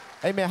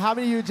Amen. How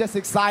many of you are just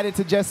excited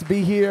to just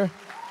be here?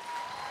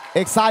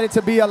 Excited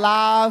to be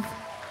alive?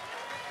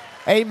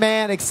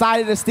 Amen.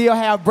 Excited to still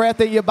have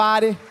breath in your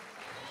body?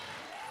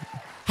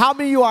 How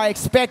many of you are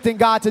expecting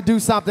God to do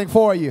something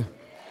for you?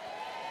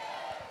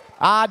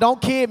 Don't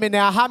kid me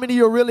now. How many of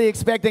you are really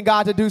expecting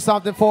God to do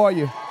something for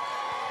you?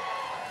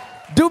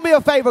 Do me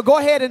a favor. Go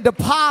ahead and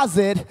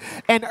deposit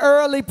an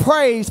early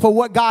praise for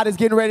what God is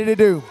getting ready to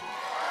do.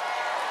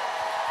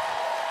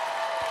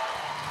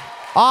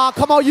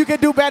 Come on, you can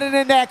do better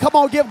than that. Come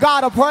on, give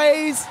God a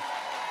praise.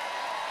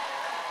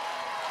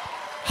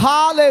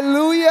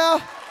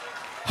 Hallelujah.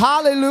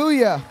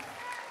 Hallelujah.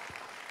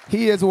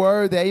 He is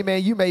worthy.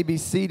 Amen. You may be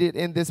seated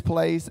in this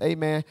place.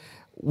 Amen.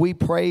 We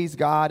praise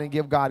God and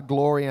give God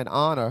glory and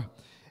honor.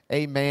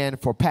 Amen.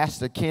 For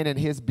Pastor Ken and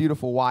his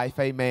beautiful wife.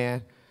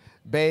 Amen.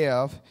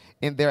 Bev,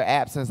 in their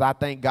absence, I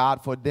thank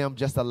God for them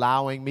just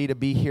allowing me to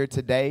be here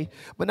today.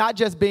 But not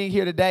just being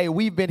here today.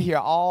 We've been here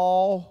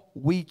all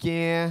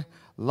weekend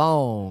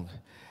long.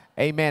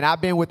 Amen. I've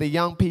been with the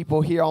young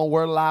people here on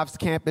Word Alive's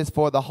campus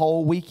for the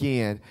whole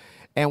weekend.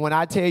 And when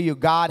I tell you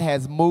God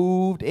has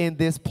moved in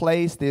this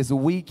place this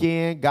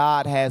weekend,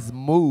 God has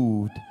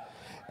moved.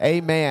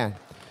 Amen.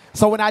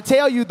 So when I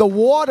tell you the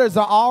waters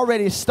are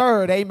already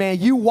stirred,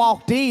 amen, you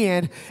walked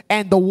in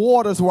and the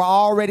waters were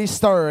already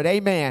stirred.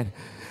 Amen.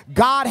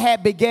 God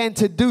had began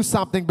to do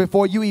something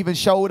before you even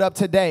showed up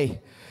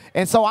today.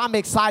 And so I'm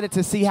excited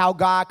to see how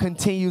God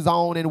continues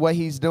on in what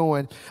he's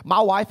doing. My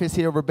wife is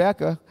here,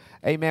 Rebecca.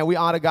 Amen. We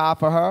honor God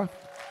for her.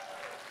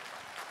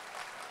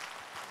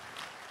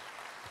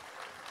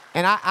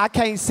 And I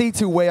can't see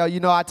too well. You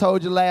know, I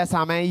told you last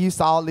time, I ain't used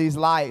to all these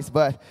lights,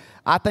 but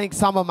I think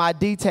some of my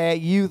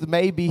D-Tag youth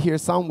may be here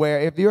somewhere.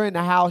 If you're in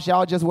the house,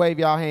 y'all just wave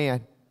y'all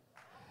hand.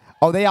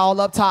 Oh, they all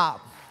up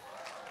top.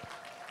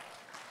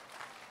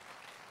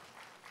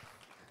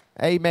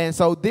 Amen.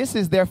 So this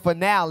is their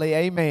finale.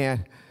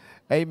 Amen.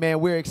 Amen.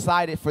 We're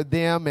excited for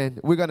them, and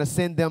we're going to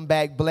send them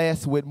back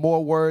blessed with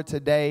more word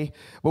today.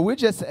 But we're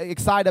just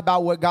excited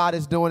about what God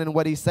is doing and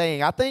what he's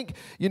saying. I think,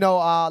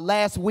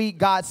 last week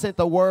God sent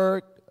the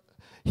word.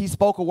 He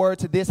spoke a word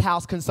to this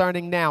house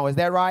concerning now. Is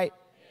that right?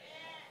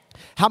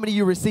 Yeah. How many of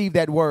you received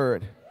that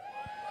word?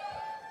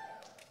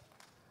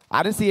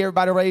 I didn't see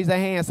everybody raise their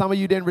hand. Some of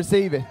you didn't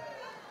receive it.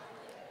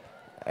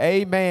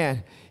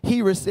 Amen.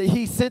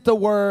 He sent the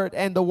word,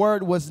 and the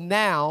word was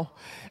now.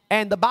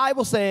 And the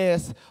Bible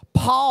says,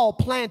 Paul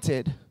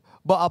planted,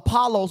 but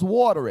Apollos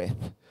watereth.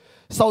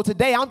 So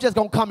today I'm just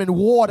going to come and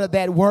water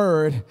that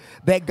word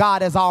that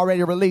God has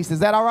already released. Is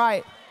that all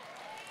right?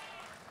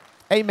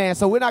 Amen.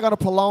 So we're not going to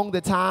prolong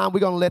the time.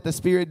 We're going to let the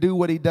Spirit do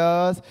what he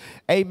does.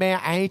 Amen.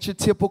 I ain't your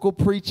typical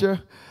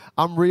preacher.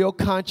 I'm real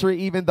country,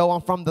 even though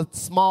I'm from the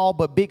small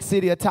but big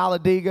city of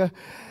Talladega.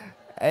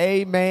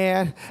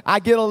 Amen. I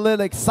get a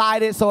little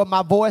excited, so if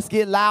my voice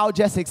get loud,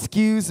 just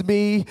excuse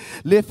me.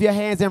 Lift your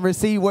hands and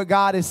receive what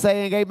God is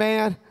saying.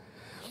 Amen.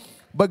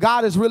 But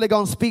God is really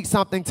going to speak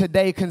something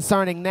today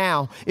concerning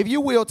now. If you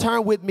will,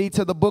 turn with me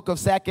to the book of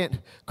 2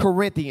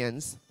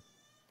 Corinthians.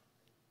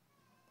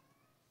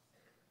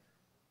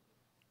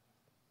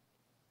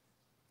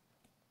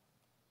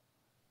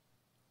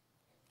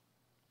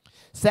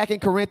 2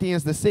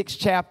 Corinthians, the 6th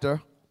chapter,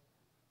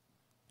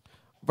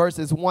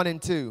 verses 1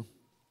 and 2.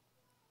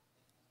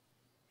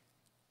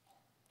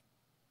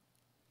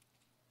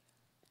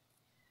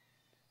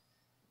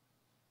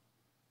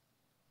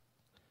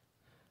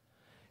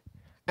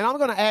 And I'm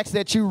going to ask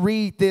that you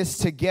read this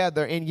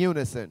together in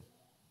unison.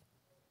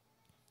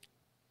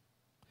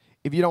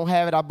 If you don't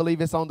have it, I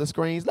believe it's on the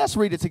screens. Let's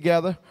read it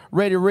together.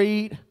 Ready to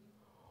read?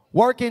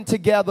 Working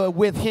together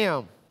with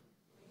him.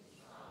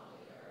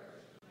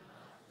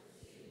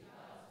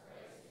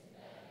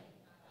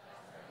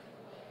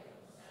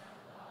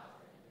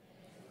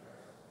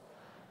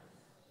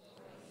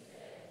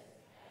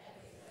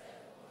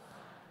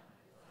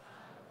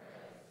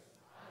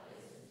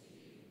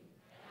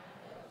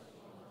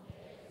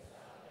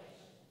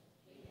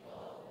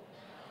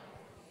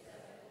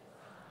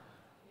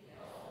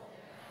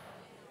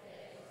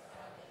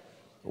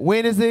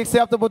 When is the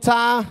acceptable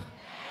time?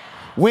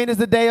 When is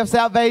the day of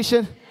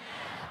salvation?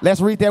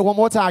 Let's read that one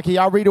more time. Can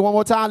y'all read it one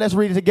more time? Let's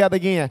read it together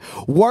again.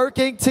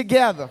 Working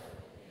together.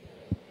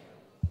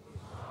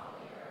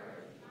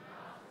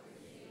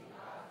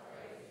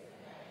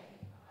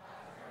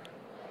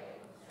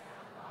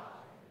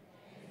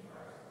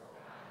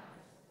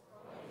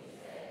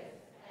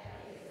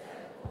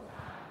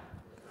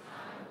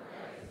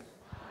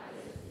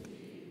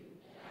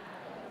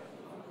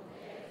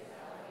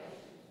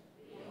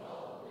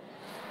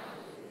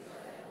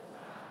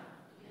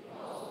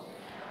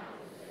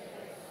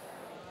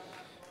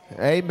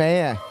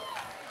 Amen.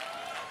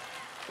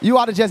 You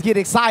ought to just get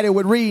excited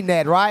with reading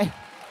that, right?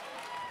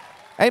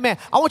 Amen.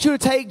 I want you to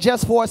take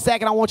just for a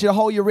second, I want you to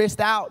hold your wrist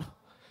out.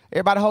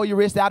 Everybody hold your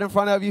wrist out in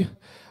front of you.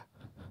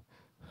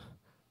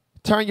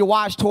 Turn your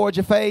watch towards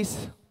your face.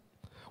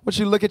 I want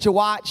you to look at your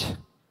watch.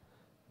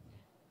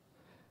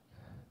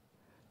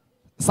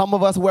 Some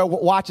of us wear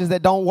watches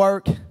that don't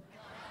work.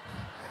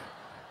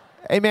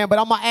 Amen. But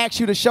I'm going to ask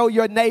you to show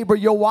your neighbor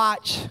your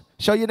watch.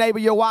 Show your neighbor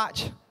your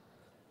watch. I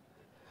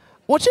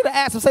want you to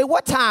ask him, say,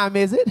 what time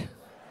is it?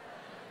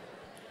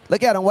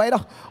 Look at him,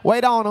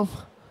 wait on him.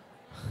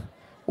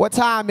 What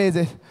time is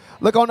it?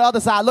 Look on the other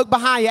side, look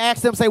behind you,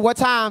 ask them, say, what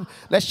time?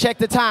 Let's check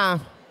the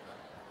time.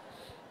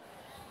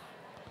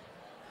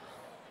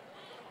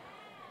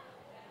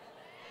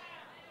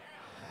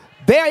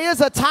 There is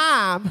a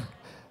time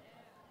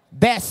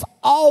that's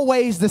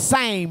always the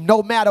same,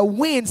 no matter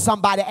when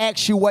somebody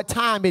asks you what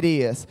time it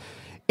is.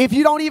 If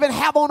you don't even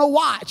have on a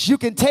watch, you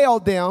can tell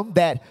them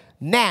that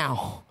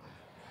now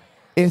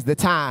is the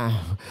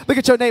time. Look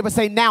at your neighbor,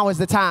 say, now is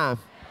the time.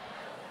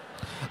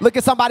 Look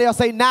at somebody else,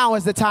 say, now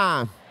is the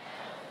time.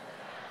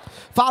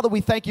 Father,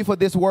 we thank you for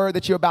this word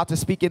that you're about to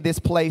speak in this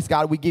place.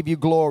 God, we give you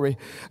glory.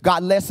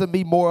 God, less of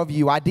me, more of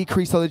you. I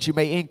decrease so that you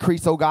may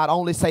increase, oh God.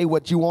 Only say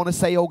what you want to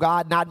say, oh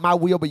God. Not my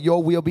will, but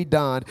your will be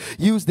done.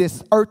 Use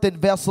this earthen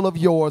vessel of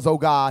yours, oh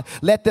God.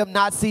 Let them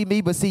not see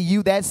me, but see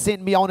you that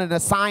sent me on an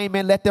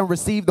assignment. Let them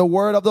receive the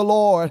word of the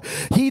Lord.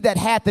 He that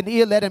hath an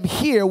ear, let him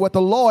hear what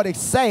the Lord is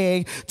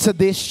saying to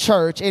this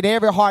church. And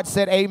every heart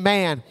said,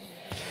 amen.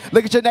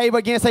 Look at your neighbor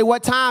again. Say,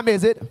 what time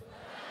is it?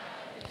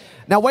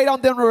 Now wait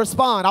on them to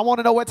respond. I want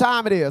to know what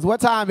time it is. What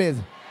time is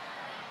it?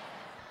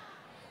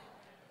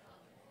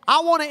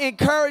 I want to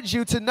encourage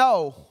you to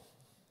know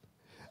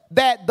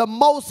that the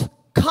most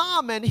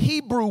common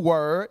Hebrew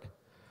word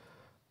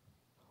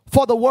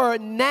for the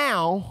word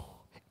now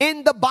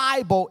in the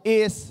Bible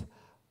is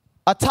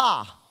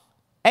atah,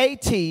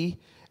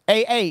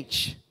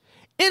 A-T-A-H.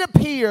 It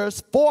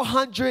appears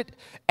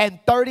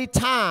 430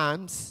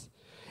 times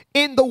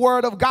in the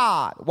Word of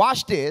God.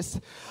 Watch this.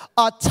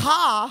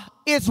 Atah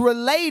is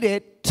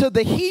related to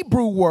the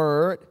Hebrew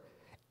word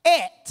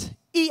et,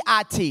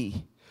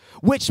 E-I-T,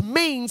 which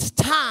means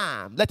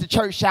time. Let the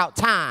church shout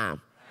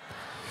time.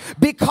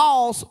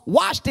 Because,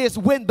 watch this,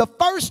 when the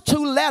first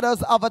two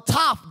letters of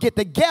atah get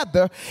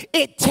together,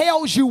 it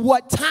tells you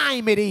what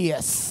time it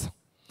is.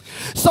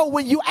 So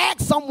when you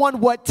ask someone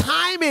what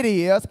time it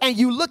is and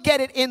you look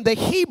at it in the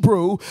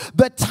Hebrew,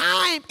 the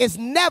time is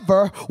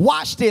never,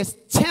 watch this,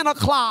 10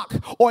 o'clock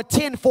or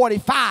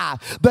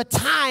 10:45. The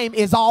time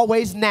is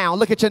always now.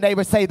 Look at your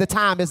neighbor, say the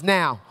time is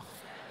now.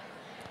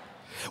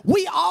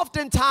 We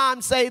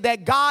oftentimes say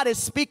that God is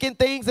speaking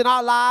things in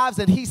our lives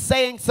and he's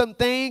saying some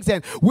things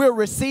and we're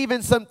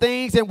receiving some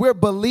things and we're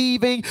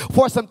believing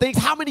for some things.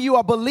 How many of you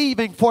are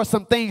believing for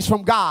some things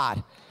from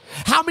God?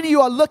 How many of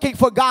you are looking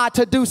for God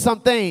to do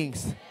some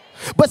things?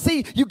 But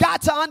see, you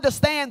got to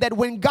understand that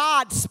when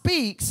God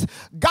speaks,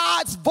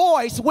 God's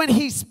voice, when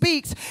he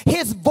speaks,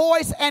 his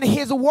voice and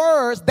his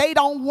words, they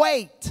don't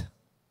wait.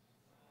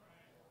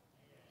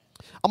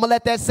 I'm going to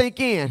let that sink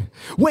in.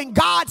 When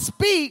God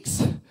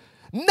speaks,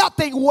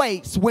 nothing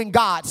waits when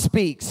God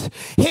speaks.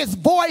 His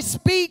voice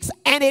speaks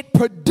and it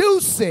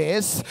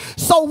produces.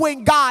 So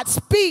when God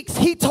speaks,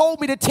 he told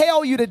me to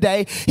tell you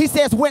today, he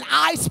says, when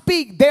I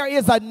speak, there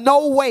is a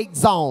no wait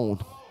zone.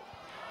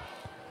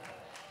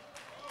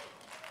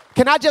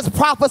 Can I just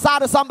prophesy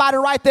to somebody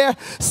right there?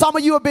 Some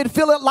of you have been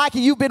feeling like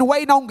you've been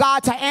waiting on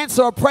God to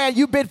answer a prayer.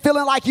 You've been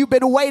feeling like you've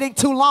been waiting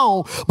too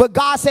long. But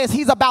God says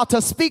he's about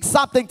to speak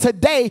something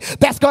today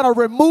that's going to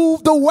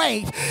remove the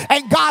wait.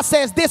 And God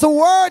says this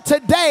word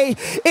today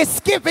is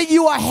skipping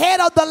you ahead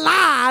of the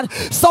line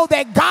so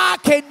that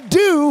God can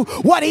do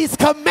what he's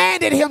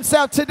commanded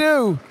himself to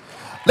do.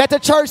 Let the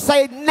church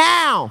say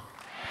now.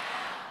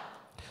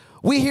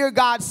 We hear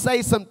God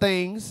say some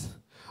things,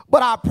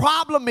 but our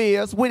problem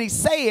is when he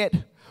say it,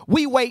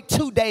 we wait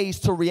 2 days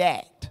to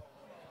react.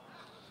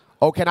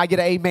 Oh, can I get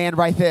an amen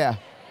right there?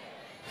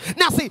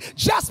 Now see,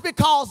 just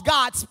because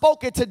God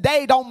spoke it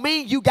today don't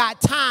mean you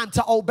got time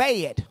to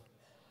obey it.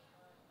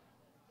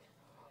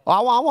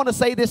 I want to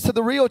say this to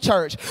the real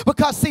church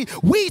because see,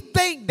 we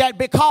think that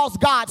because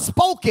God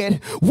spoke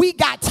it, we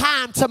got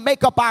time to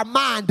make up our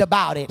mind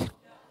about it.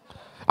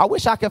 I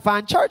wish I could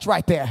find church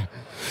right there.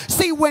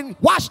 See,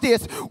 watch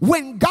this,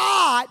 when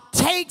God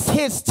takes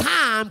his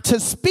time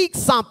to speak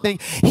something,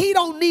 he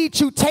don't need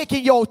you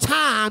taking your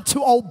time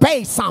to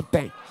obey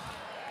something.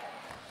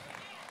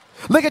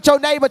 Look at your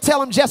neighbor,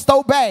 tell him just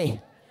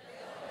obey.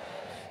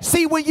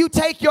 See, when you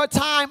take your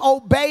time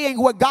obeying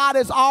what God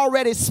has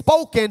already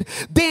spoken,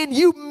 then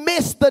you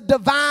miss the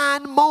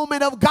divine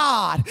moment of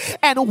God.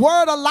 And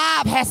Word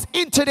Alive has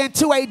entered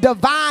into a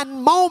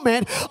divine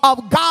moment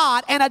of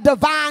God and a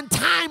divine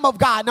time of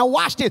God. Now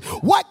watch this.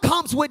 What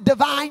comes with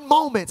divine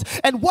moments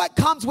and what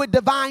comes with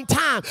divine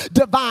time?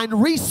 Divine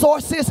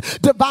resources,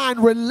 divine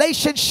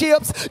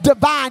relationships,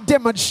 divine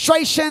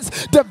demonstrations,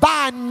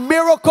 divine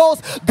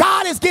miracles.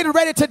 God is getting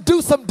ready to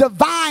do some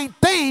divine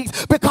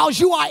things because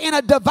you are in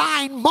a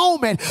divine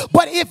moment.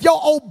 But if your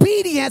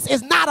obedience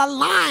is not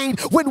aligned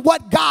with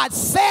what God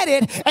said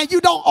it and you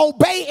don't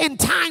obey in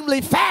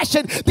timely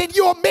fashion, then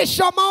you'll miss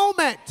your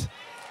moment.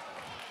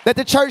 Let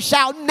the church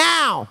shout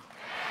now.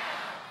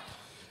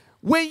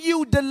 When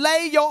you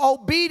delay your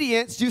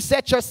obedience, you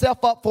set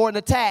yourself up for an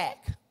attack.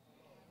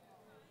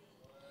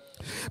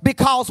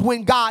 Because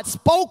when God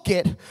spoke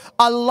it,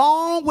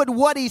 along with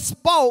what he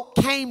spoke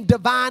came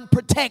divine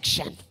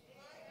protection.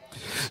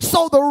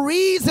 So the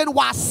reason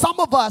why some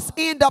of us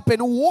end up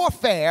in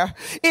warfare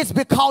is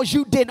because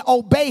you didn't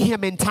obey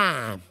him in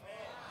time.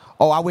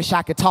 Oh, I wish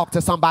I could talk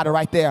to somebody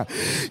right there.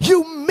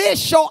 You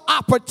miss your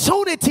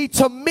opportunity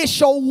to miss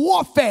your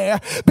warfare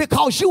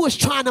because you was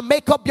trying to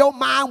make up your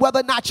mind whether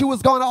or not you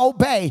was going to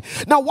obey.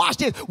 Now watch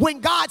this.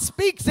 When God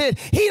speaks it,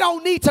 he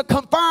don't need to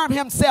confirm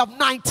himself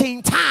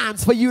 19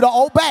 times for you to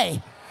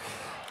obey.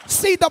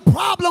 See, the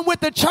problem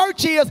with the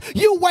church is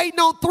you waiting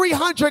on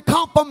 300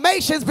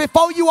 confirmations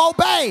before you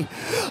obey.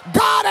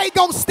 God ain't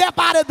gonna step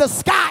out of the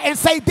sky and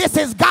say, this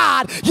is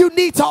God, you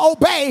need to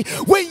obey.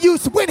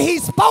 When he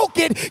spoke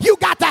it, you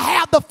got to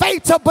have the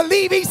faith to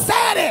believe he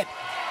said it.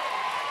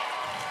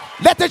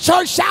 Let the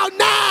church shout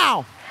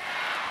now.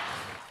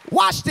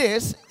 Watch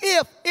this.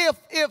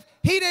 If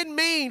he didn't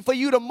mean for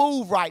you to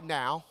move right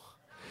now,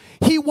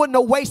 he wouldn't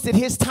have wasted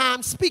his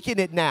time speaking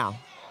it now.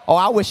 Oh,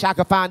 I wish I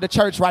could find the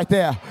church right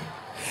there.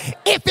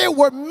 If it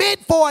were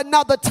meant for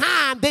another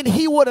time, then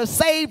he would have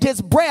saved his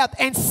breath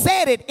and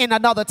said it in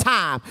another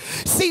time.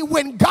 See,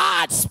 when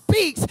God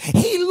speaks,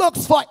 he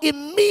looks for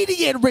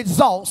immediate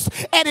results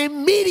and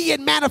immediate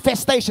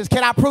manifestations.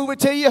 Can I prove it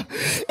to you?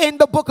 In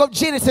the book of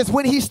Genesis,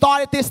 when he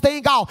started this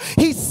thing off,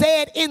 he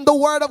said in the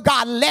word of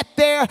God, let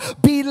there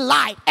be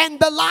light. And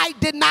the light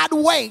did not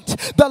wait.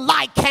 The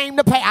light came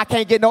to pay. I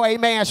can't get no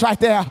amens right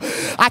there.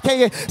 I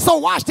can't get. So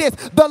watch this.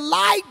 The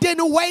light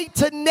didn't wait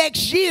till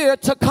next year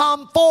to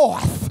come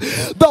forth.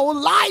 The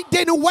light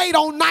didn't wait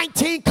on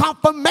 19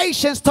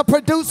 confirmations to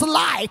produce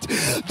light.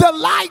 The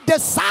light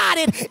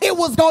decided it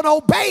was going to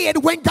obey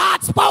it when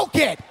God spoke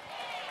it.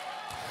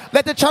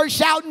 Let the church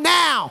shout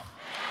now.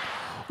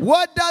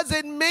 What does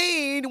it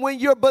mean when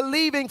you're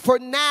believing for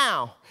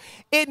now?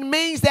 It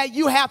means that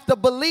you have to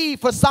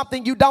believe for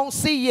something you don't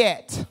see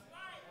yet.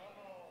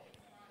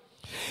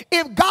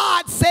 If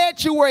God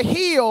said you were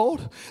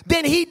healed,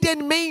 then he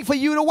didn't mean for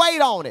you to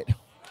wait on it.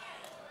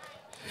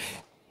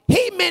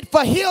 He meant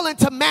for healing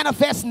to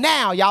manifest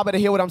now. Y'all better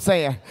hear what I'm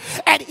saying.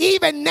 And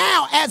even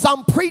now, as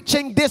I'm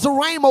preaching this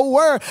rhema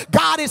word,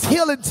 God is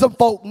healing some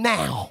folk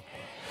now.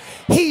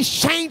 He's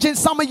changing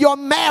some of your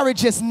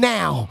marriages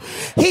now.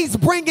 He's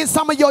bringing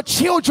some of your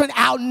children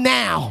out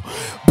now.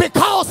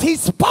 Because he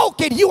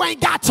spoke it, you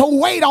ain't got to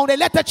wait on it.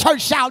 Let the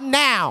church shout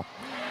now.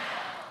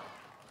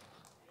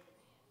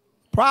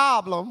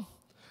 Problem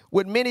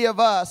with many of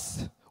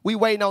us, we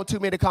waiting on too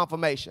many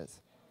confirmations.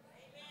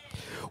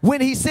 When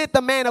he sent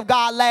the man of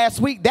God last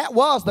week, that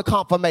was the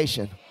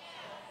confirmation.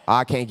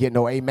 I can't get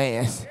no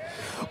amens.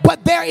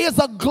 But there is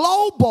a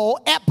global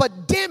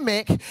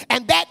epidemic,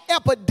 and that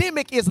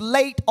epidemic is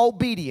late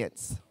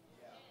obedience.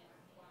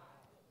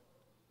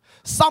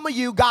 Some of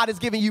you, God is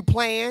giving you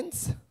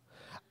plans,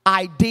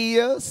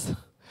 ideas,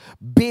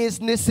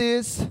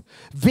 businesses,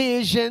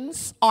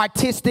 visions,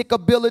 artistic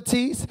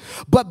abilities.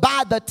 But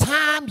by the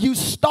time you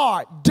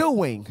start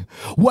doing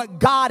what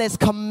God has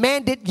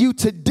commanded you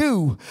to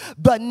do,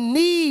 the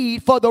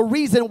need for the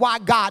reason why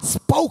God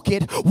spoke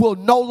it will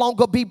no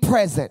longer be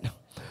present.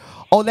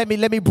 Oh, let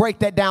me break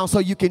that down so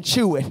you can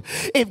chew it.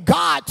 If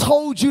God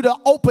told you to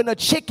open a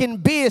chicken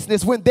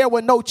business when there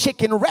were no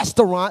chicken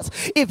restaurants,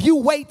 if you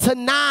wait till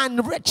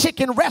 9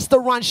 chicken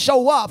restaurants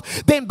show up,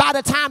 then by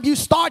the time you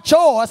start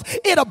yours,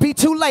 it'll be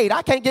too late.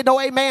 I can't get no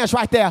amens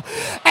right there.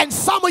 And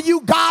some of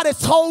you, God has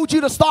told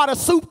you to start a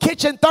soup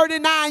kitchen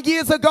 39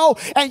 years ago,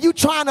 and you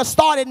trying to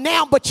start it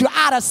now, but you're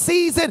out of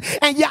season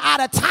and you're out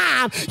of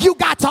time. You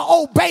got to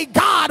obey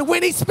God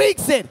when he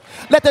speaks it.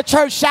 Let the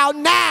church shout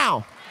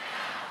now.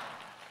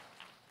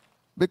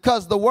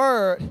 Because the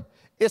word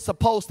is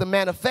supposed to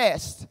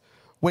manifest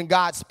when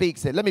God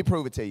speaks it. Let me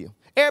prove it to you.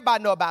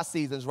 Everybody know about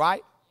seasons,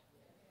 right?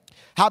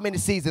 How many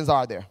seasons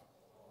are there?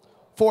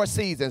 4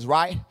 seasons,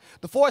 right?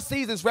 The 4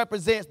 seasons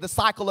represents the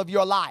cycle of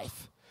your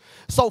life.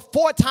 So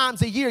 4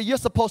 times a year, you're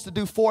supposed to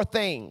do 4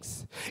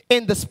 things.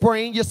 In the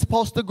spring, you're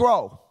supposed to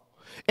grow.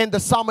 In the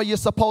summer, you're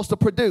supposed to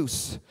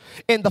produce.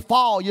 In the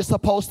fall, you're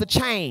supposed to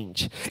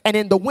change. And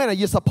in the winter,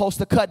 you're supposed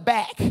to cut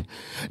back.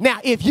 Now,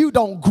 if you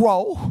don't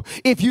grow,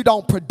 if you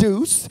don't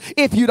produce,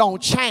 if you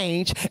don't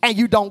change, and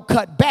you don't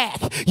cut back,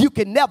 you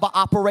can never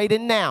operate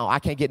in now. I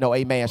can't get no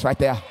amens right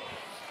there.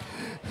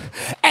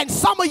 And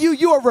some of you,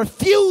 you are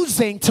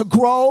refusing to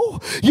grow,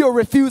 you're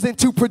refusing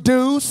to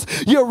produce,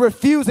 you're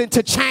refusing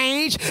to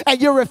change,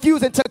 and you're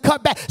refusing to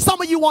cut back.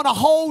 Some of you want to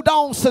hold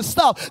on to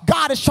stuff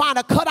God is trying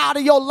to cut out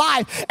of your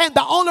life, and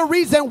the only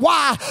reason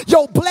why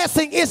your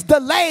blessing is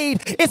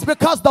delayed is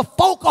because the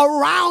folk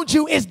around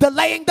you is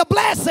delaying the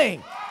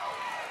blessing.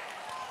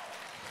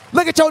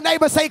 Look at your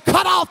neighbor, say,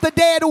 cut off the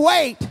dead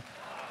weight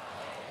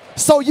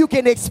so you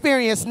can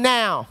experience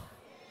now.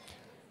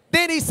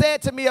 Then he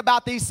said to me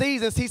about these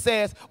seasons, he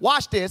says,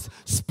 watch this,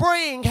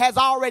 spring has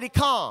already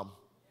come.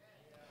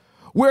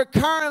 We're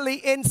currently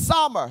in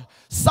summer.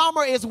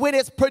 Summer is when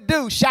it's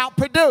produced. Shout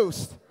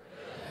produced.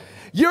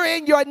 You're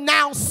in your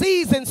now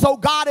season, so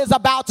God is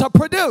about to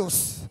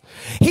produce.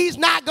 He's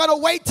not going to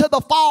wait till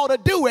the fall to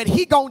do it.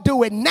 He's going to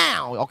do it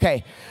now.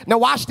 Okay, now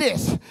watch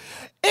this.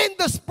 In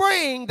the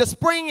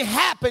spring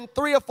happened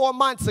 3 or 4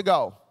 months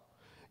ago.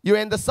 You're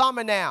in the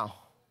summer now.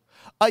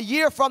 a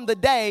year from the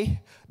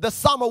day, the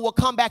summer will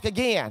come back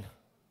again.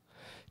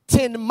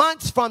 10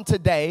 months from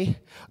today,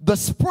 the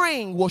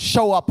spring will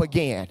show up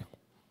again.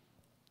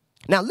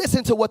 Now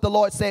listen to what the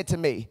Lord said to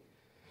me.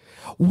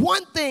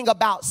 One thing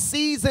about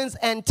seasons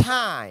and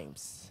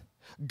times,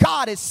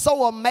 God is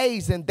so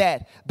amazing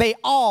that they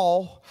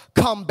all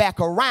come back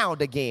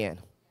around again.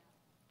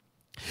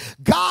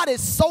 God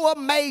is so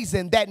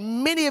amazing that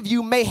many of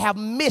you may have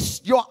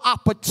missed your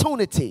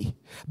opportunity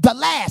the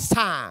last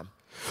time.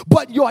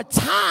 But your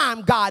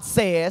time, God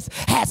says,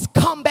 has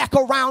come back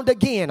around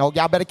again. Oh,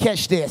 y'all better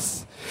catch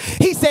this.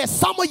 He says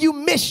some of you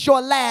missed your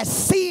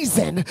last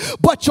season,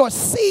 but your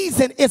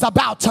season is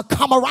about to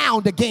come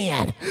around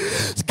again.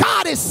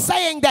 God is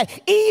saying that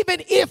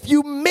even if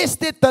you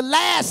missed it the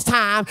last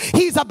time,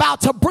 he's about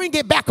to bring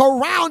it back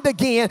around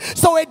again.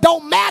 So it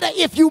don't matter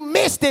if you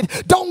missed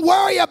it. Don't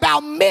worry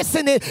about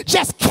missing it.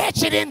 Just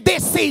catch it in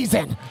this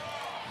season.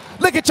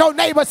 Look at your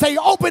neighbor, say,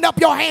 open up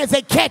your hands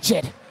and catch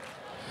it.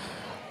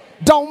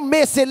 Don't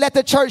miss it. Let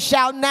the church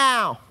shout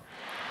now.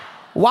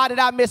 Why did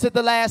I miss it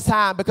the last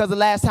time? Because the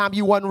last time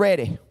you wasn't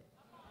ready.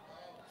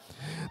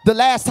 The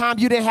last time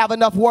you didn't have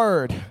enough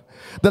word.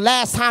 The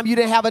last time you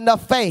didn't have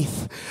enough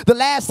faith. The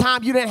last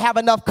time you didn't have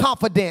enough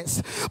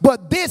confidence.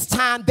 But this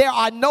time there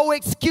are no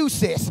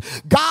excuses.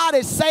 God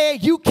is saying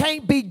you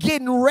can't be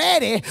getting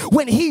ready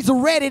when he's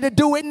ready to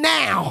do it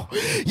now.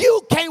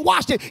 You can't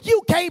watch it.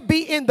 You can't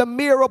be in the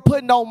mirror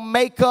putting on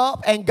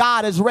makeup and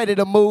God is ready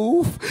to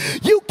move.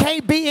 You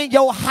can't be in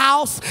your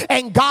house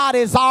and God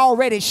is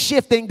already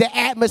shifting the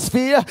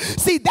atmosphere.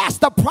 See, that's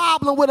the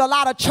problem with a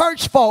lot of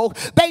church folk.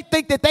 They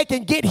think that they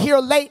can get here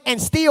late and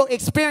still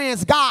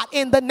experience God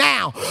in the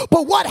now.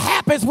 But what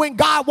happens when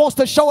God wants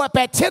to show up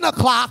at 10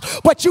 o'clock,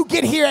 but you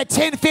get here at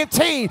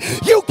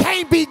 10:15? You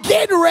can't be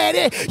getting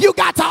ready. You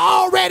got to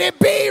already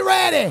be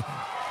ready.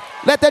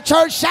 Let the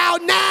church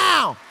shout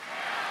now.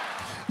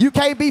 You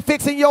can't be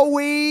fixing your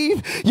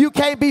weave. You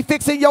can't be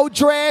fixing your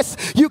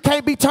dress. You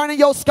can't be turning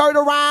your skirt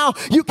around.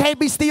 You can't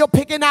be still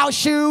picking out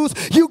shoes.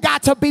 You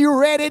got to be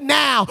ready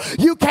now.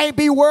 You can't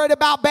be worried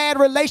about bad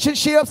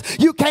relationships.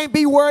 You can't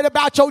be worried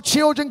about your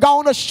children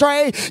going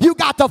astray. You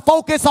got to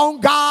focus on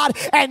God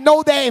and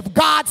know that if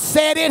God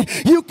said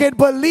it, you can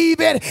believe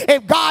it.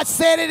 If God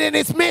said it and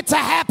it's meant to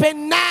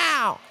happen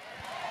now.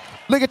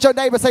 Look at your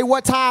neighbor and say,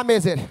 what time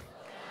is it?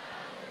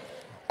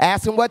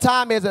 Ask him what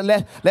time is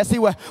it. Let's see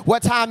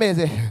what time is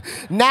it.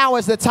 Now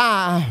is the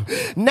time.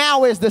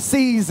 Now is the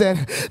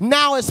season.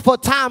 Now is for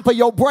time for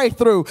your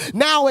breakthrough.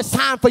 Now it's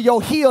time for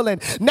your healing.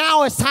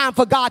 Now it's time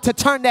for God to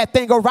turn that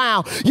thing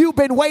around. You've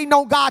been waiting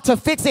on God to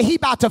fix it. He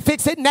about to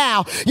fix it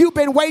now. You've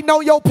been waiting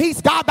on your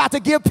peace. God about to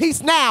give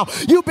peace now.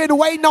 You've been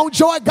waiting on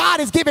joy. God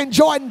is giving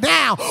joy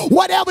now.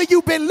 Whatever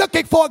you've been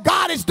looking for,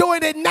 God is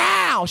doing it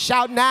now.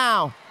 Shout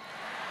now.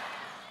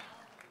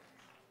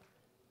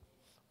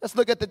 Let's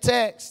look at the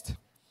text.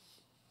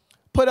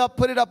 Put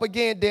it up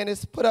again,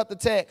 Dennis. Put up the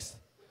text.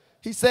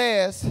 He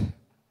says,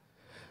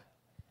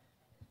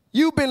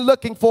 you've been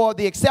looking for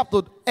the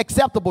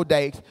acceptable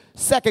day.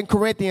 2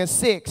 Corinthians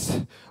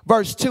 6,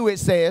 verse 2, it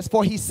says,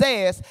 for he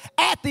says,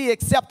 at the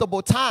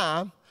acceptable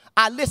time,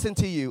 I listened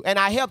to you, and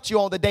I helped you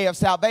on the day of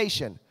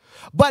salvation.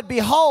 But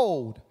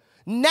behold,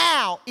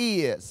 now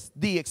is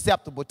the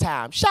acceptable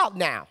time. Shout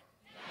now.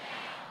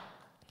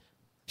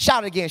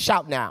 Shout it again,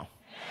 shout now.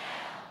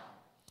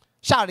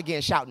 Shout it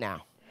again, shout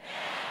now.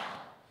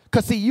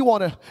 Because, see, you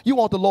want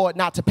the Lord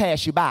not to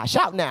pass you by.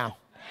 Shout now.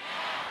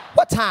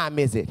 What time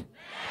is it?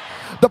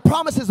 The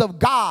promises of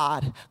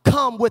God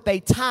come with a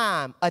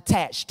time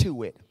attached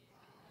to it.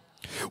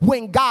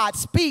 When God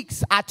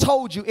speaks, I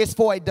told you it's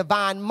for a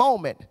divine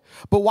moment.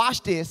 But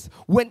watch this.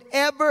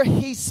 Whenever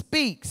he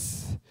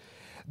speaks,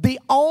 the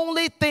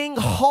only thing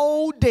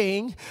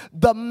holding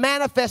the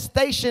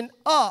manifestation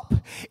up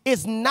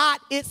is not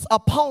its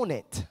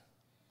opponent.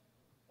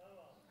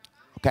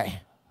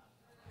 Okay.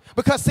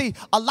 Because, see,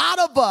 a lot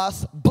of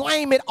us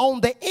blame it on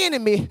the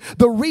enemy,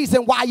 the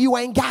reason why you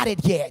ain't got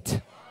it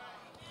yet.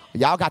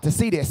 Y'all got to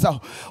see this.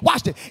 So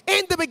watch this.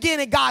 In the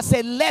beginning, God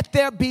said, let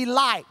there be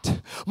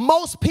light.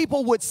 Most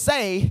people would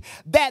say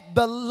that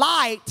the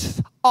light's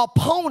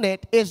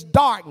opponent is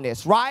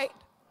darkness, right?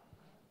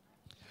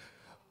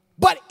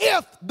 But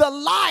if the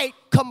light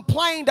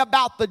complained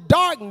about the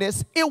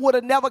darkness, it would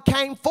have never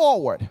came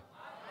forward.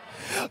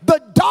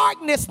 The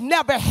darkness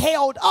never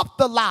held up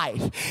the light.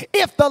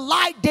 If the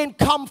light didn't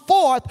come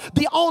forth,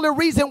 the only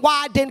reason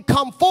why it didn't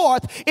come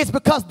forth is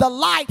because the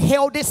light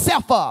held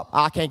itself up.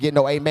 I can't get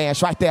no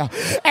amens right there.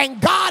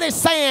 And God is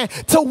saying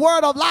to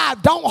Word of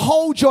Life, don't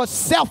hold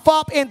yourself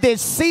up in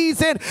this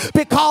season,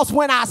 because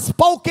when I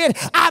spoke it,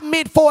 I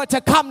meant for it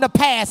to come to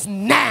pass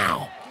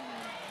now.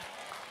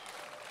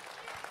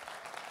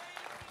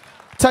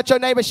 Touch your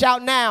neighbor,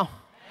 shout now.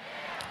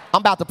 I'm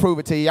about to prove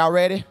it to you. Y'all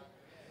ready?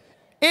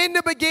 In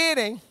the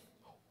beginning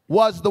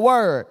was the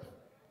Word.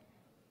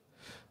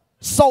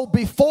 So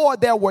before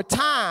there were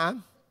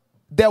time,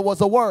 there was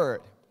a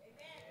Word.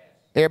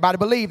 Everybody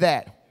believe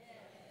that?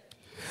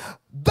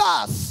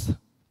 Thus,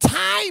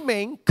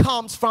 timing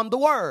comes from the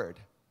Word.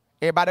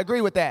 Everybody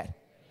agree with that?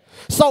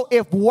 So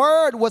if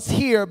word was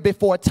here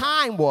before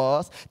time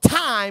was,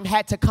 time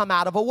had to come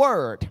out of a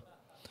word.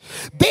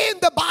 Then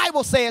the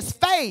Bible says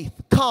faith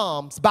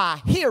comes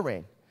by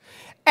hearing,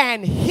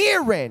 and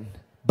hearing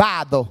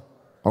by the,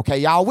 okay,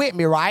 y'all with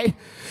me, right?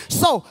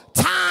 So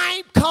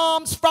time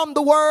comes from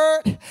the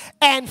word,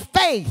 and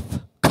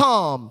faith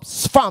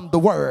comes from the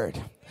word.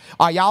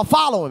 Are y'all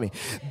following me?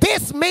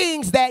 This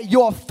means that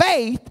your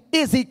faith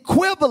is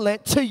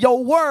equivalent to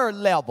your word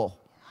level.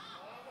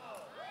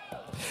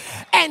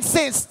 And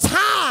since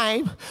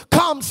time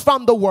comes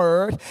from the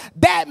word,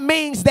 that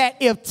means that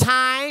if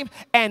time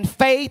and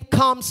faith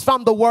comes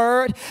from the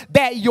word,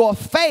 that your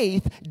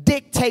faith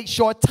dictates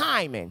your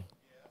timing.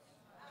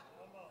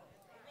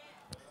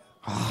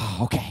 Oh,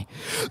 okay.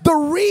 The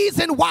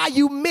reason why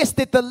you missed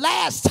it the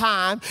last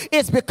time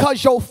is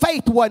because your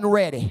faith wasn't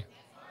ready.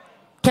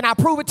 Can I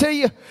prove it to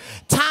you?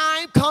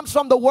 Time comes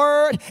from the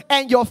word,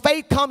 and your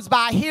faith comes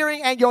by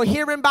hearing, and your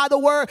hearing by the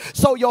word.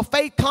 So your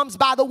faith comes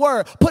by the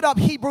word. Put up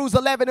Hebrews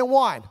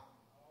 11:1.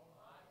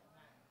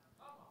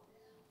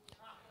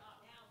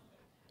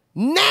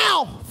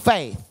 Now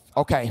faith.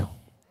 Okay.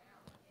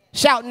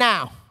 Shout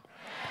now.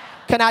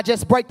 Can I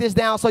just break this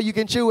down so you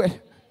can chew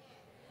it?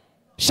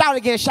 Shout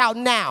again, shout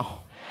now.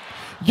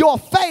 Your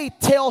faith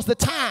tells the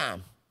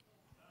time.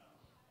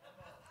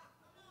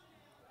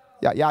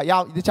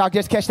 Y'all, did y'all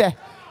just catch that?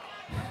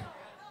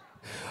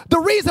 The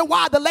reason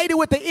why the lady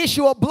with the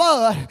issue of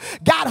blood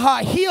got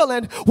her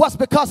healing was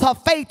because her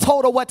faith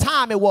told her what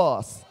time it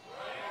was.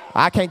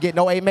 I can't get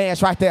no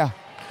amens right there.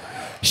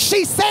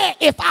 She said,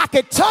 if I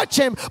could touch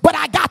him, but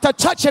I got to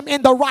touch him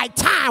in the right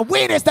time.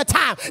 When is the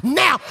time?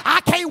 Now. I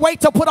can't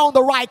wait to put on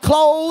the right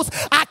clothes.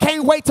 I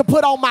can't wait to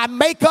put on my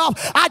makeup.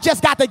 I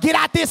just got to get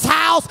out this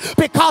house,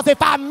 because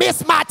if I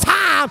miss my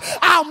time,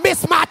 I'll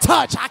miss my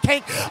touch.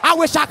 I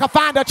wish I could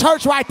find a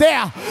church right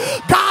there.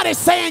 God is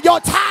saying your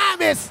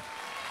time is,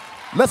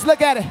 let's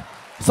look at it.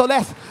 So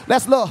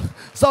let's look.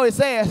 So it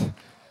says,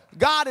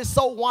 God is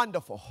so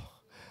wonderful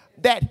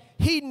that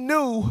he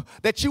knew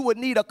that you would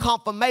need a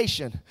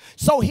confirmation.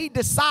 So he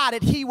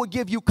decided he would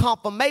give you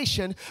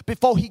confirmation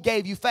before he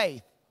gave you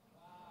faith.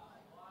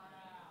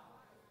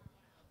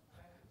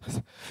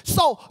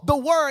 So the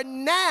word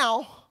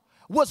now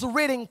was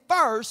written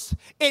first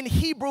in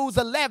Hebrews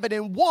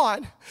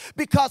 11:1,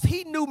 because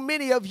he knew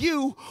many of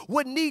you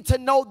would need to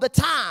know the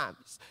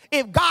times.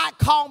 If God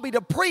called me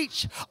to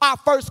preach, our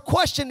first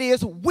question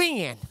is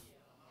when?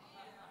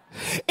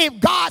 If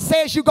God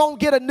says you're going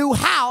to get a new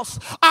house,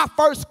 our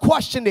first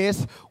question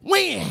is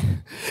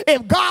when?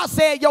 If God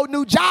said your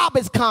new job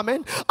is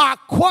coming, our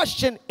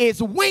question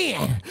is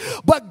when?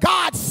 But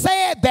God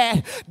said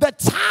that the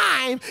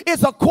time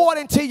is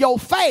according to your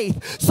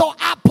faith. So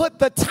I put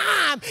the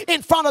time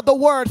in front of the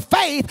word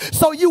faith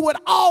so you would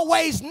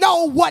always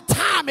know what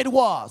time it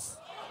was.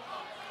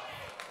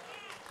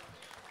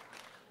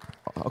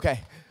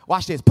 Okay,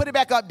 watch this. Put it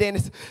back up,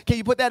 Dennis. Can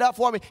you put that up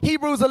for me?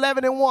 Hebrews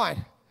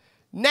 11:1.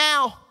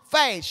 Now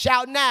faith.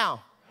 Shout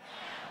now.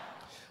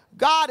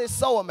 God is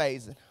so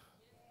amazing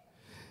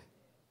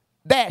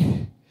that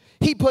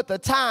he put the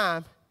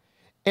time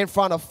in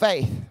front of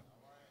faith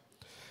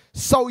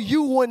so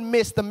you wouldn't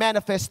miss the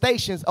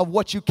manifestations of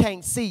what you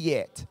can't see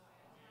yet.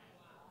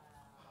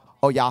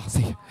 Oh, y'all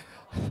see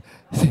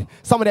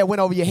some of that went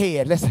over your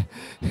head. Listen.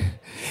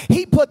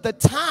 He put the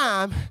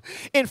time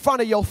in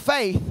front of your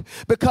faith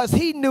because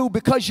he knew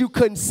because you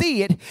couldn't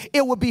see it,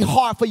 it would be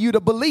hard for you to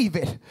believe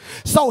it.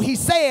 So he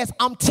says,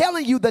 I'm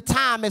telling you the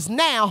time is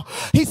now.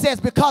 He says,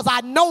 because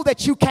I know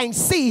that you can't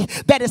see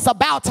that it's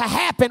about to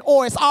happen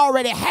or it's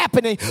already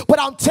happening. But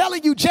I'm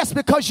telling you, just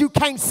because you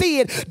can't see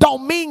it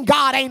don't mean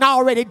God ain't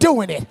already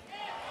doing it.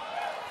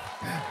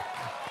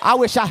 I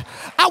wish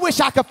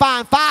I could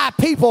find 5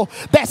 people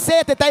that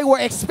said that they were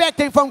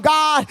expecting from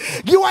God.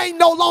 You ain't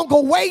no longer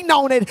waiting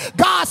on it.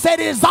 God said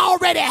it has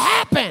already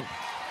happened.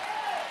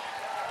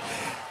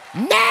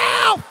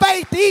 Now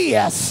faith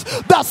is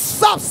the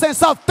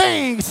substance of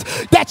things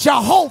that you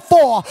hope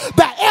for,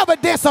 the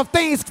evidence of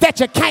things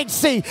that you can't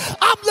see.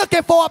 I'm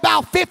looking for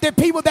about 50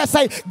 people that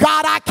say,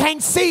 God, I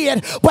can't see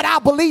it, but I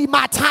believe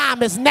my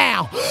time is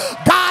now.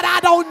 God, I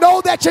don't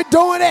know that you're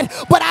doing it,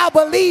 but I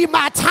believe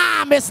my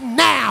time is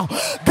now.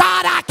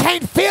 God, I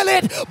can't feel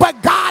it,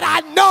 but God,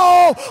 I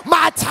know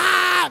my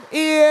time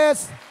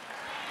is.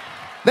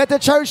 Let the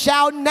church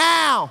shout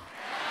now.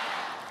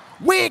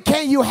 When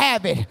can you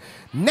have it?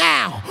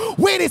 Now.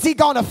 When is he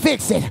going to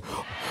fix it?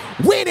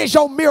 When is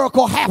your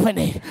miracle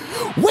happening?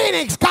 When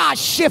is God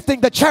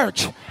shifting the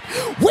church?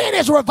 When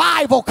is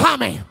revival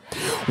coming?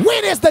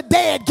 When is the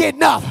dead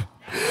getting up?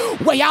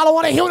 Well, y'all don't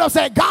want to hear what I'm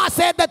saying. God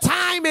said the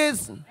time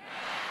is now.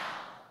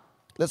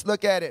 Let's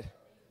look at it.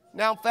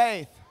 Now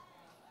faith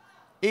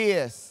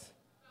is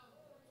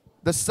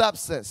the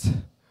substance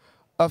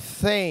of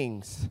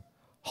things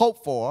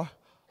hoped for.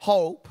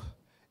 Hope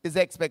is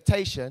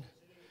expectation.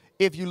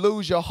 If you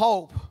lose your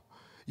hope,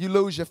 you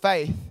lose your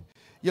faith.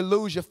 You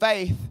lose your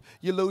faith,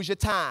 you lose your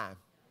time.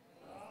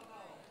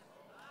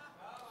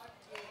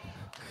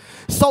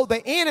 So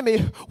the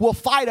enemy will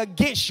fight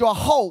against your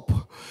hope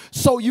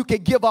so you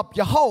can give up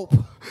your hope.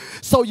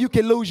 so you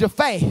can lose your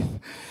faith.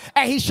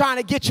 And he's trying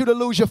to get you to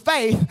lose your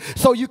faith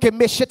so you can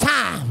miss your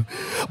time.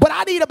 But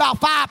I need about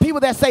 5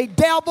 people that say,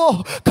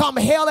 devil, come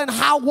hell and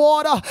high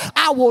water,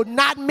 I will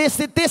not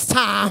miss it this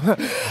time.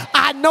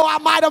 I know I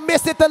might have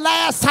missed it the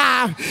last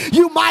time.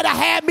 You might have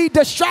had me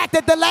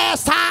distracted the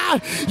last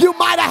time. You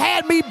might have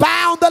had me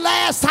bound the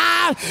last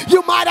time.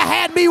 You might have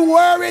had me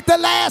worried the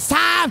last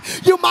time.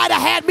 You might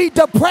have had me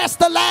depressed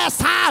the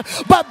last time.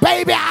 But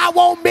baby, I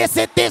won't miss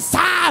it this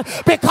time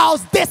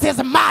because this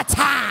is my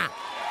time.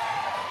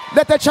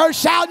 Let the church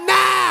shout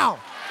now.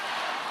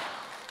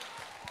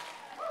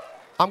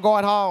 I'm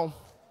going home.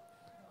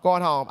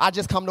 Going home. I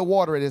just come to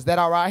water it. Is that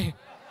all right?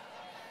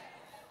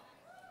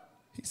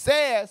 He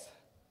says,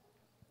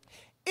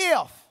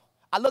 if,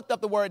 I looked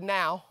up the word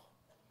now,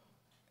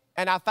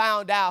 and I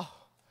found out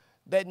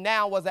that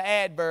now was an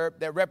adverb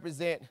that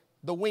represents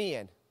the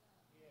wind.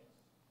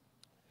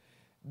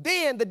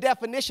 Then the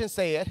definition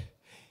said,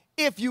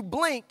 if you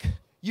blink,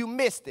 you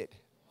missed it.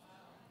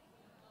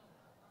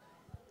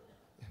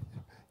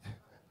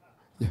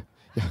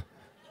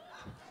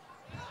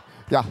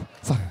 Yeah,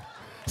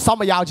 some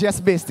of y'all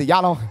just missed it.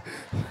 Y'all don't.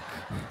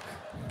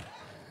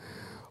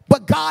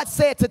 But God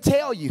said to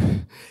tell you,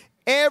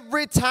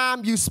 every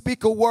time you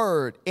speak a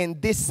word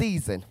in this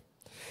season,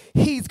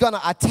 he's going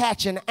to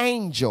attach an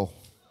angel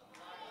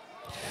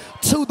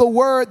to the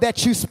word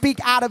that you speak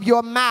out of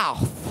your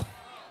mouth.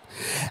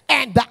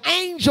 And the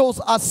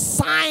angel's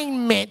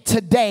assignment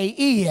today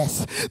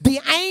is the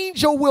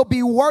angel will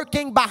be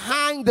working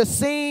behind the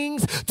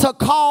scenes to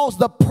cause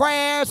the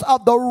prayers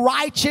of the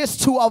righteous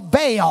to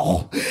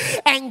avail.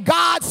 And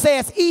God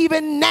says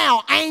even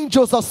now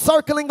angels are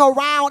circling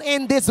around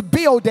in this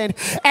building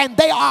and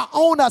they are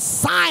on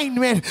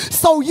assignment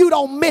so you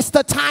don't miss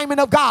the timing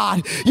of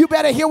God. You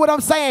better hear what I'm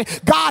saying.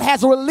 God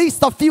has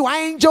released a few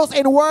angels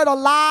in Word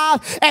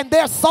Alive and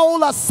their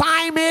sole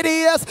assignment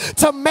is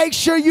to make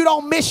sure you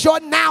don't miss your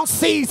now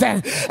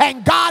season.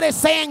 And God is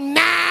saying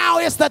now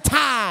is the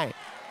time.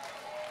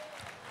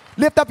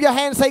 Lift up your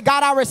hand and say,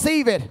 God, I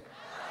receive it.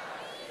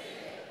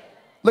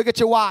 Look at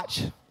your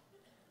watch.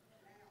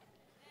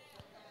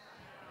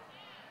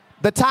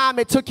 The time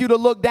it took you to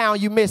look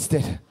down, you missed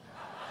it.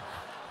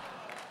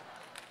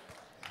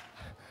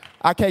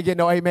 I can't get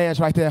no amens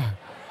right there.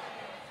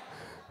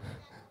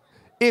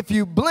 If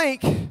you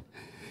blink,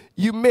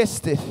 you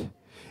missed it.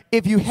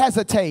 If you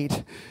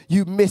hesitate,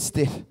 you missed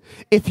it.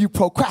 If you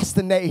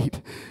procrastinate,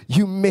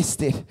 you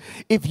missed it.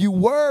 If you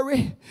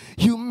worry,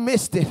 you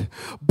missed it.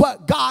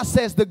 But God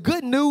says the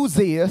good news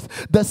is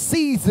the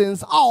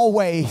seasons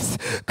always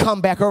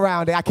come back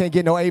around. I can't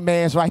get no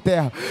amens right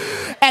there.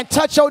 And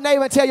touch your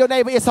neighbor and tell your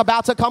neighbor it's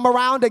about to come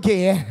around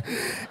again.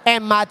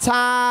 And my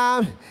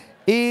time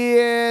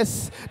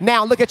is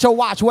now. Look at your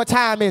watch. What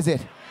time is it?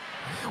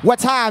 What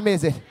time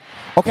is it?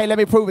 Okay, let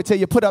me prove it to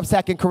you. Put up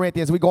 2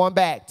 Corinthians. We're going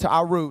back to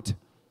our root.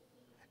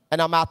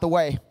 And I'm out the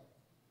way.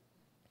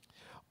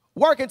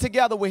 Working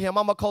together with him,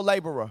 I'm a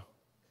co-laborer.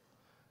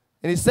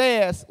 And he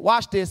says,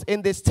 watch this,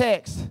 in this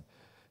text,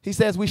 he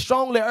says, we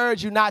strongly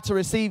urge you not to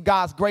receive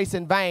God's grace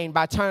in vain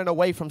by turning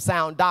away from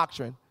sound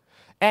doctrine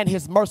and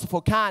his merciful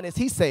kindness,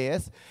 he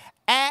says,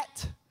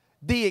 at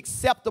the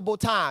acceptable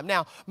time.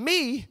 Now,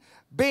 me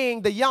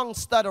being the young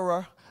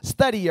studier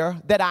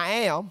that I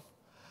am,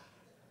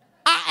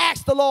 I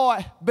asked the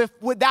Lord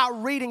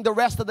without reading the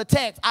rest of the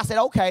text. I said,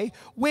 okay,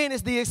 when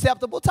is the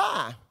acceptable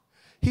time?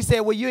 He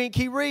said, well, you ain't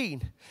keep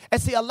reading. And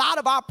see, a lot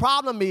of our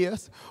problem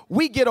is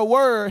we get a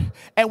word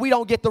and we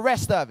don't get the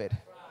rest of it.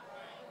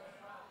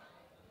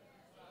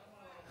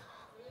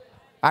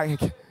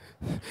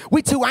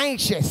 We too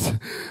anxious.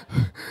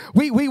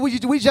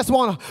 We just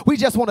want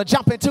to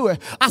jump into it.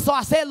 So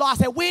I said, Lord,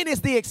 when is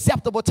the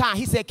acceptable time?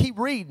 He said, keep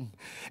reading.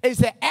 And he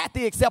said, at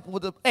the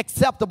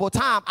acceptable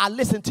time, I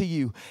listened to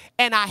you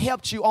and I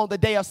helped you on the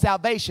day of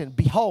salvation.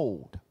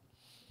 Behold.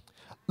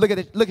 Look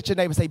at your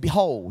neighbor and say,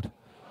 behold.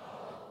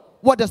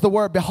 What does the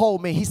word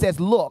behold mean? He says,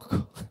 look.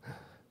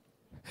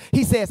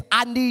 He says,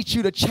 I need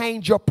you to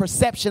change your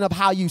perception of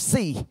how you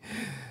see.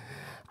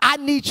 I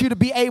need you to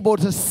be able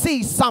to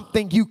see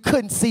something you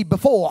couldn't see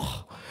before.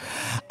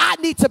 I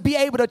need to be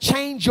able to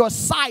change your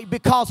sight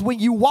because when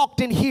you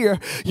walked in here,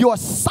 your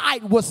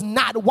sight was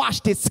not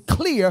washed. It's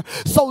clear.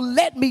 So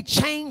let me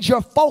change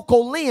your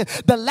focal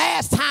lens. The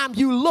last time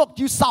you looked,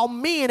 you saw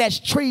men as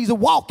trees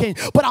walking,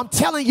 but I'm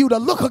telling you to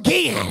look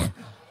again.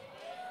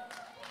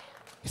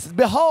 He says,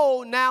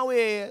 behold, now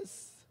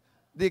is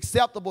the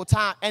acceptable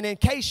time. And in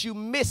case you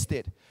missed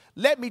it,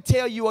 let me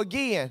tell you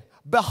again,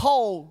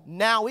 behold,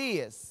 now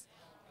is.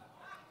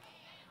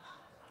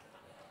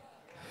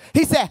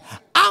 He said,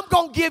 I'm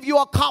going to give you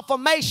a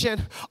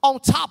confirmation on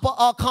top of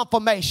a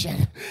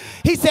confirmation.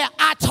 He said,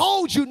 I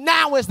told you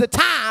now is the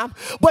time,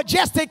 but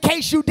just in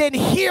case you didn't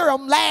hear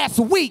him last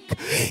week,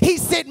 he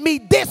sent me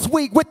this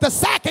week with the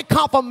second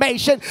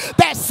confirmation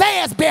that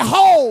says,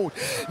 behold,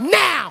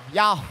 now,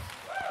 y'all.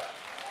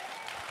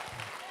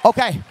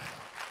 Okay,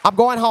 I'm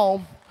going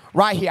home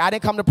right here. I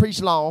didn't come to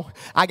preach long.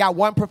 I got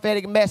one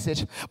prophetic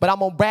message, but I'm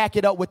going to back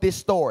it up with this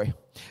story.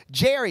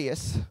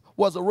 Jairus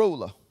was a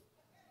ruler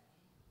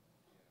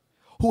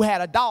who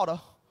had a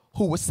daughter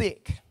who was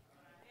sick.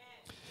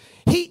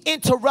 He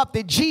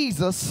interrupted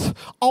Jesus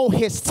on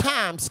his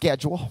time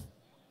schedule.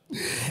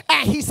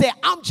 And he said,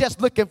 I'm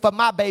just looking for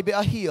my baby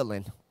a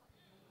healing.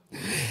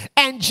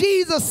 And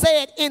Jesus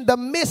said in the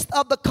midst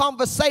of the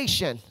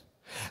conversation,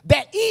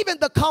 that even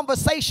the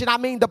conversation, I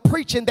mean the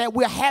preaching that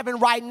we're having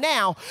right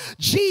now,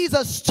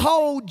 Jesus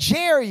told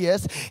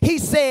Jairus, he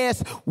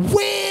says,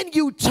 when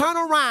you turn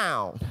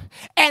around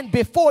and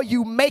before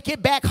you make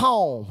it back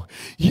home,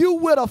 you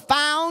would have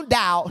found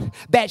out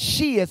that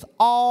she is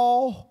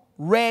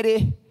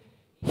already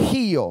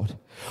healed.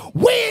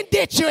 When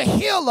did you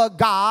heal her,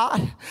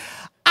 God?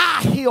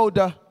 I healed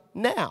her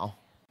now.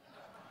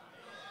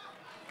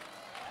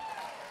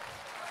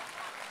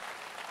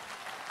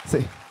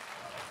 See,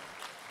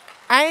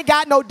 I ain't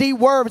got no deep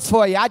words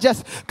for you. I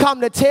just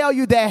come to tell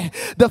you that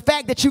the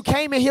fact that you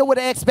came in here with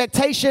an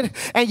expectation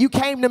and you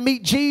came to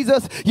meet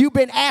Jesus, you've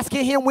been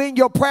asking him when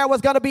your prayer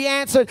was going to be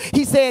answered.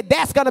 He said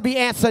that's going to be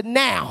answered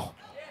now.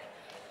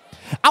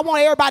 I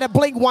want everybody to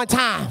blink one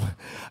time.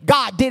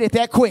 God did it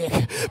that quick.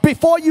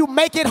 Before you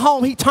make it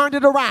home, he turned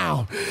it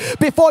around.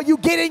 Before you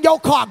get in your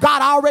car,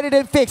 God already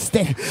done fixed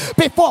it.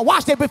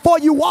 Before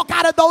you walk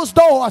out of those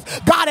doors,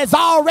 God has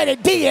already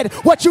did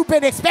what you've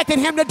been expecting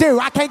him to do.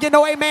 I can't get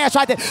no amens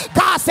right there.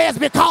 God says,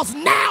 because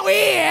now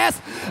is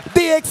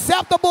the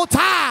acceptable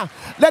time.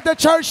 Let the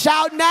church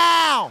shout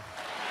now.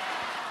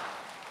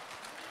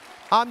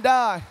 I'm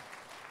done.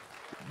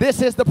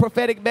 This is the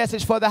prophetic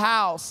message for the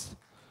house.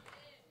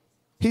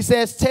 He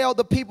says, tell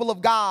the people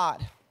of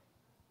God,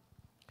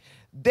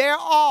 there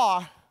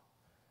are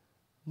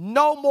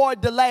no more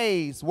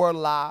delays, Word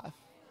Alive.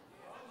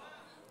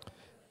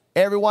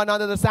 Everyone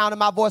under the sound of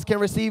my voice can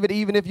receive it,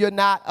 even if you're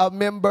not a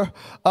member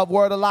of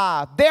Word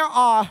Alive. There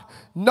are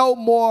no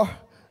more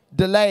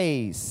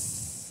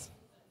delays.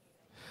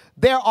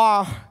 There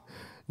are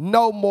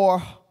no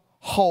more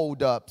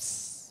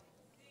holdups.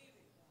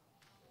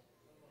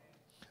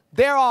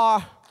 There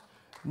are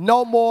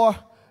no more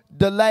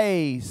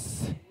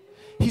delays.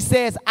 He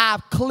says,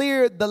 I've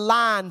cleared the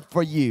line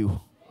for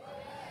you.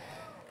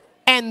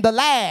 And the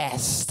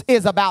last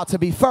is about to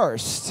be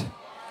first.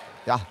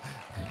 Yeah.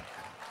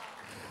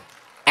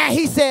 And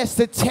he says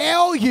to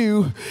tell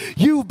you,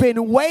 you've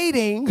been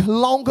waiting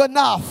long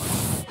enough.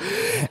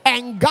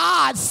 And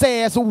God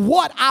says,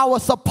 what I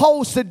was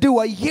supposed to do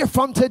a year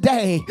from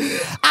today,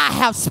 I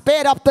have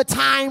sped up the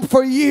time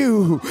for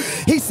you.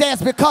 He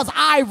says, because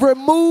I've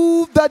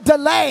removed the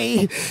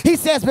delay. He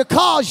says,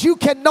 because you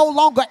can no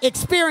longer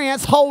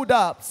experience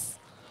holdups.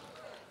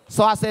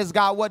 So I says,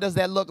 God, what does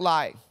that look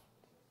like?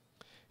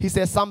 He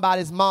says,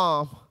 somebody's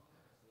mom,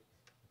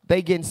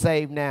 they getting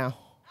saved now.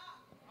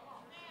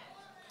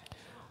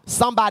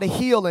 Somebody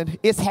healing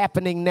is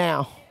happening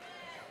now.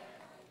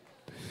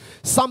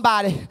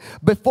 Somebody,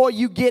 before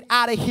you get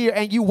out of here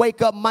and you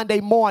wake up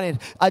Monday morning,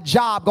 a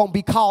job gonna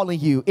be calling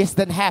you. It's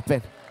done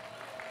happened.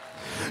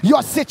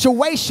 Your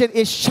situation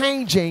is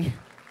changing.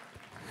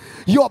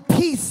 Your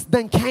peace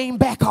done came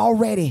back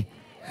already.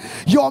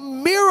 Your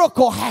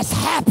miracle has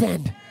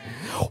happened.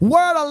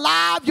 Word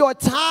Alive, your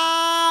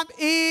time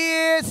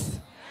is.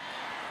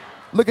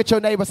 Look at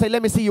your neighbor, say,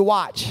 let me see your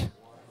watch.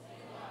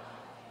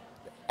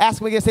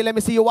 Ask me again, say, let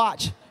me see your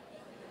watch.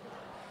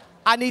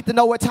 I need to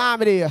know what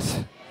time it is.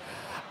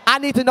 I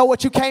need to know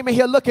what you came in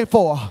here looking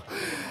for.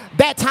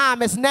 That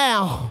time is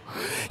now.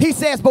 He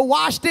says, but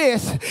watch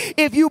this.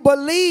 If you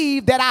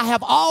believe that I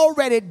have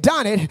already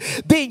done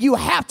it, then you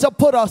have to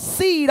put a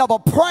seed of a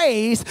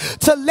praise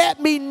to let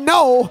me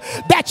know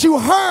that you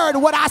heard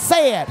what I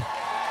said.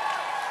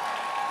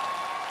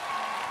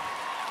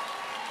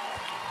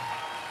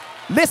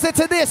 Listen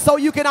to this so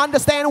you can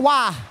understand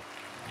why.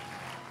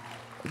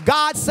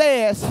 God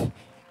says,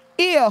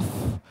 if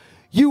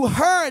you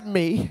heard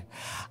me,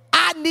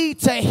 I need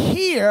to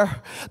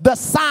hear the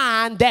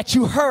sign that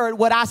you heard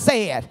what I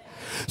said.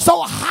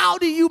 So how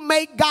do you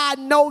make God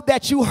know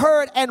that you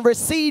heard and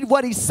received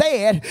what he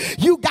said?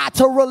 You got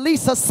to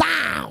release a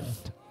sound.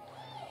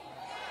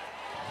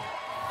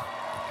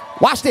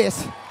 Watch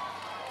this.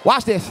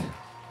 Watch this.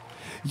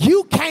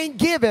 You can't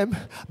give him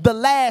the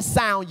last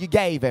sound you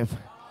gave him.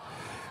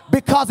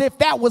 Because if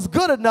that was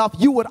good enough,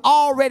 you would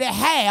already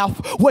have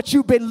what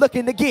you've been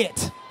looking to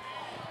get.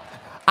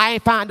 I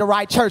ain't find the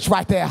right church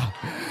right there.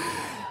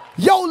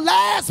 Your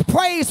last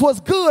praise was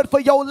good for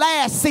your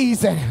last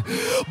season.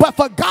 But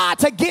for God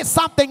to get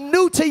something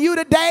new to you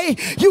today,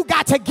 you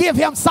got to give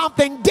him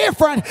something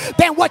different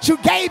than what you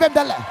gave him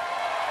the last.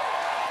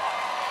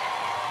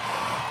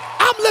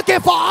 I'm looking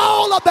for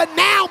all of the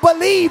now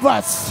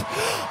believers.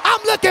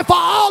 I'm looking for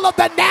all of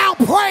the now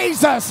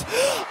praisers.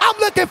 I'm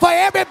looking for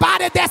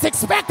everybody that's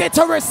expected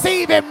to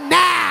receive him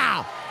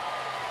now.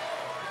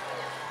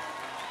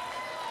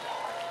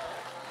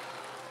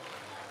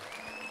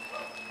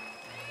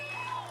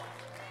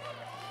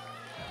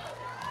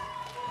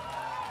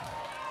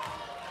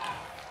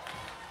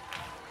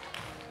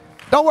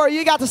 Don't worry,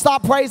 you got to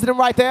stop praising him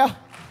right there.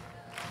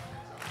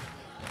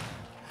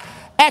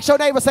 Ask your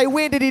neighbor, say,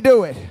 when did he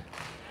do it?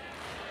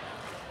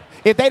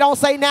 If they don't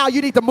say now, you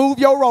need to move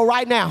your row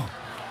right now.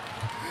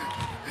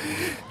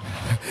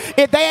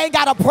 If they ain't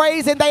got a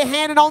praise in their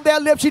hand and on their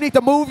lips, you need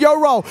to move your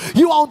road.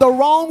 You on the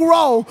wrong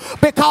road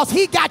because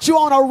he got you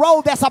on a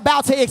road that's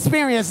about to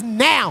experience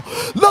now.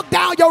 Look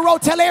down your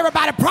road. Tell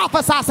everybody,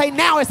 prophesy. Say,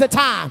 now is the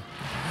time.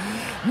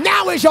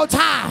 Now is your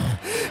time.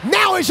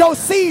 Now is your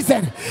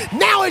season.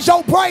 Now is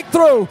your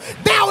breakthrough.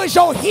 Now is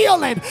your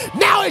healing.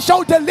 Now is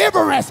your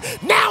deliverance.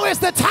 Now is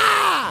the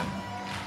time.